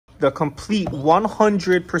the complete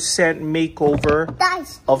 100% makeover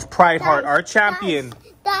of Prideheart, our champion.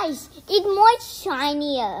 Guys, it's more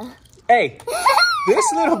shinier. Hey, this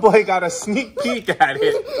little boy got a sneak peek at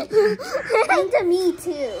it. And to me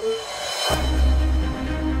too.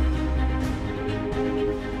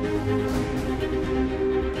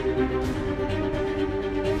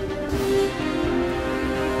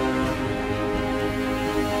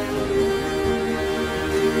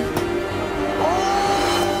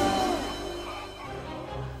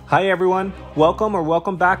 Hi everyone,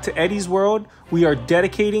 welcome back to Eddie's World. We are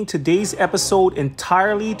dedicating today's episode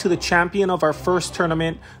entirely to the champion of our first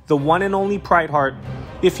tournament, the one and only Prideheart.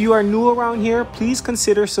 If you are new around here, please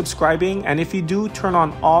consider subscribing, and if you do, turn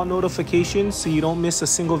on all notifications so you don't miss a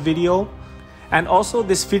single video. And also,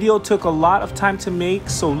 this video took a lot of time to make,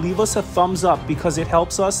 so leave us a thumbs up because it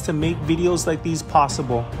helps us to make videos like these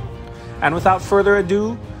possible. And without further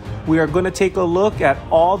ado, we are going to take a look at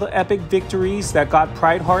all the epic victories that got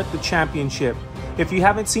Prideheart the championship. If you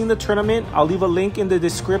haven't seen the tournament, I'll leave a link in the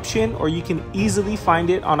description, or you can easily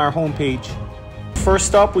find it on our homepage.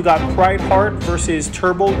 First up, we got Prideheart versus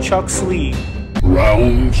Turbo Chuck's Lee.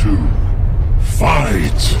 Round 2.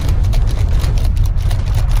 Fight!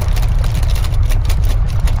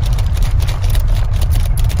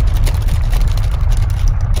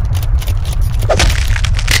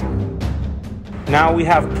 Now we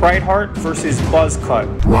have Prideheart versus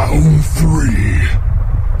Buzzcut. Round 3.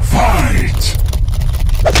 Fight!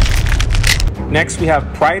 Next we have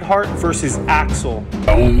Prideheart versus Axel.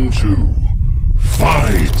 Round 2.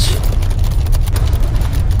 Fight!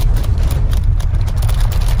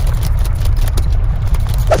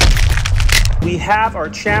 We have our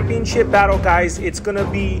championship battle, guys. It's gonna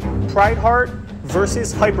be Prideheart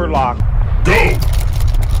versus Hyperlock. Go!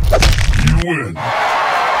 You win!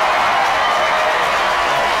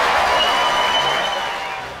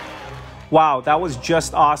 Wow, that was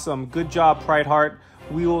just awesome. Good job, Prideheart.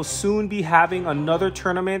 We will soon be having another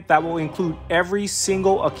tournament that will include every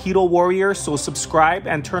single Akedo warrior, so subscribe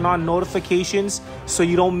and turn on notifications so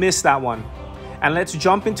you don't miss that one. And let's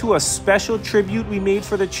jump into a special tribute we made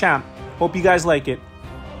for the champ. Hope you guys like it.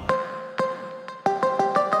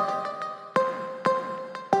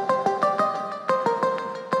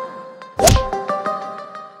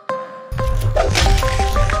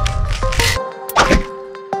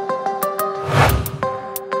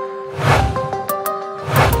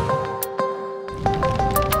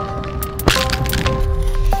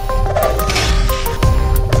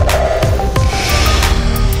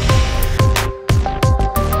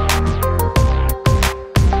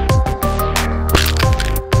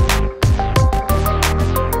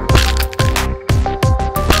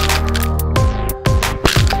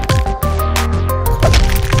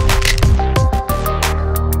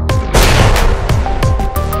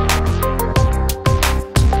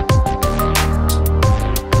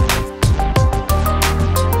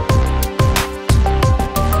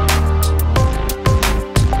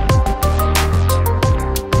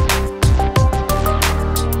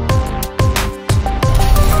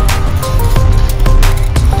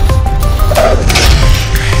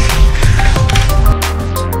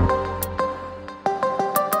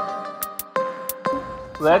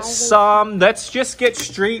 Let's just get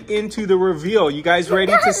straight into the reveal. You guys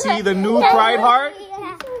ready to see the new Prideheart?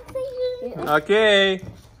 Okay.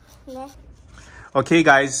 Okay,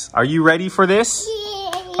 guys, are you ready for this?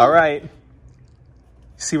 All right.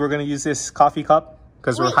 See, we're gonna use this coffee cup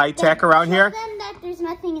because we're high tech around here. Show them that there's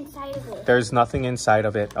nothing inside of it. There's nothing inside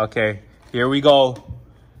of it. Okay, here we go.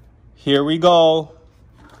 Here we go.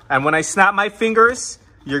 And when I snap my fingers,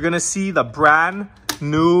 you're gonna see the brand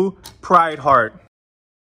new Prideheart.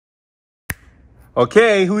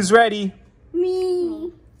 Okay, who's ready?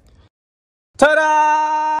 Me.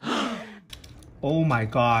 Ta-da! Oh my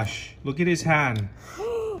gosh, look at his hand.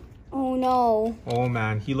 Oh no. Oh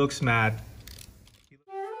man, he looks mad.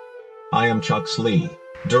 I am Chuck Lee,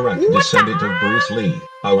 direct descendant of Bruce Lee.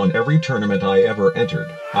 I won every tournament I ever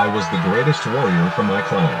entered. I was the greatest warrior from my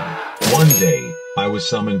clan. One day, I was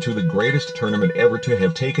summoned to the greatest tournament ever to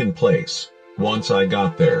have taken place. Once I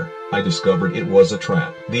got there, I discovered it was a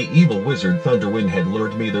trap. The evil wizard Thunderwind had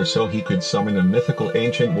lured me there so he could summon a mythical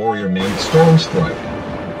ancient warrior named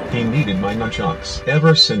Stormstrike. He needed my nunchucks.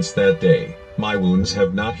 Ever since that day, my wounds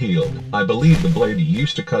have not healed. I believe the blade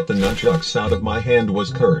used to cut the nunchucks out of my hand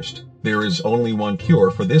was cursed. There is only one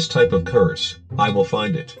cure for this type of curse. I will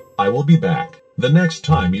find it. I will be back. The next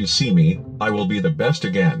time you see me, I will be the best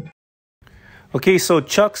again. Okay, so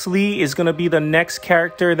Chucks Lee is going to be the next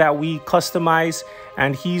character that we customize,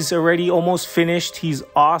 and he's already almost finished. He's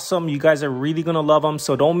awesome. You guys are really going to love him,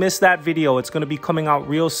 so don't miss that video. It's going to be coming out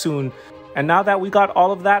real soon. And now that we got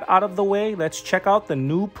all of that out of the way, let's check out the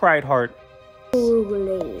new Prideheart.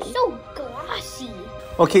 So glossy.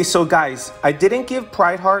 Okay, so guys, I didn't give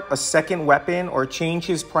Prideheart a second weapon or change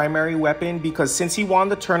his primary weapon because since he won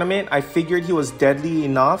the tournament, I figured he was deadly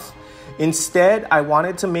enough. Instead, I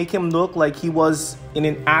wanted to make him look like he was in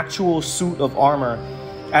an actual suit of armor.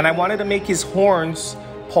 And I wanted to make his horns,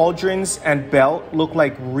 pauldrons, and belt look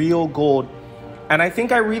like real gold. And I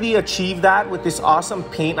think I really achieved that with this awesome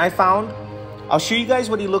paint I found. I'll show you guys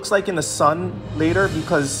what he looks like in the sun later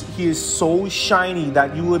because he is so shiny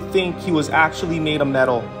that you would think he was actually made of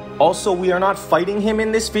metal. Also, we are not fighting him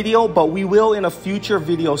in this video, but we will in a future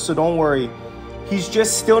video, so don't worry. He's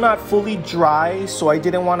just still not fully dry, so I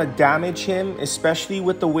didn't want to damage him, especially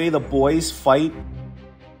with the way the boys fight.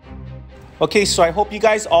 Okay, so I hope you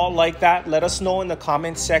guys all like that. Let us know in the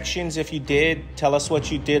comment sections if you did. Tell us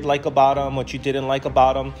what you did like about him, what you didn't like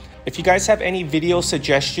about him. If you guys have any video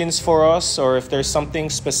suggestions for us, or if there's something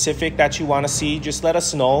specific that you want to see, just let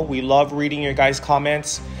us know. We love reading your guys'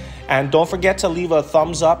 comments. And don't forget to leave a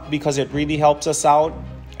thumbs up because it really helps us out.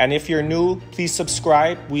 And if you're new, please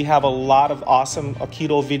subscribe. We have a lot of awesome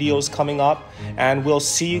Akedo videos coming up, and we'll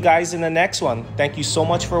see you guys in the next one. Thank you so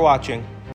much for watching.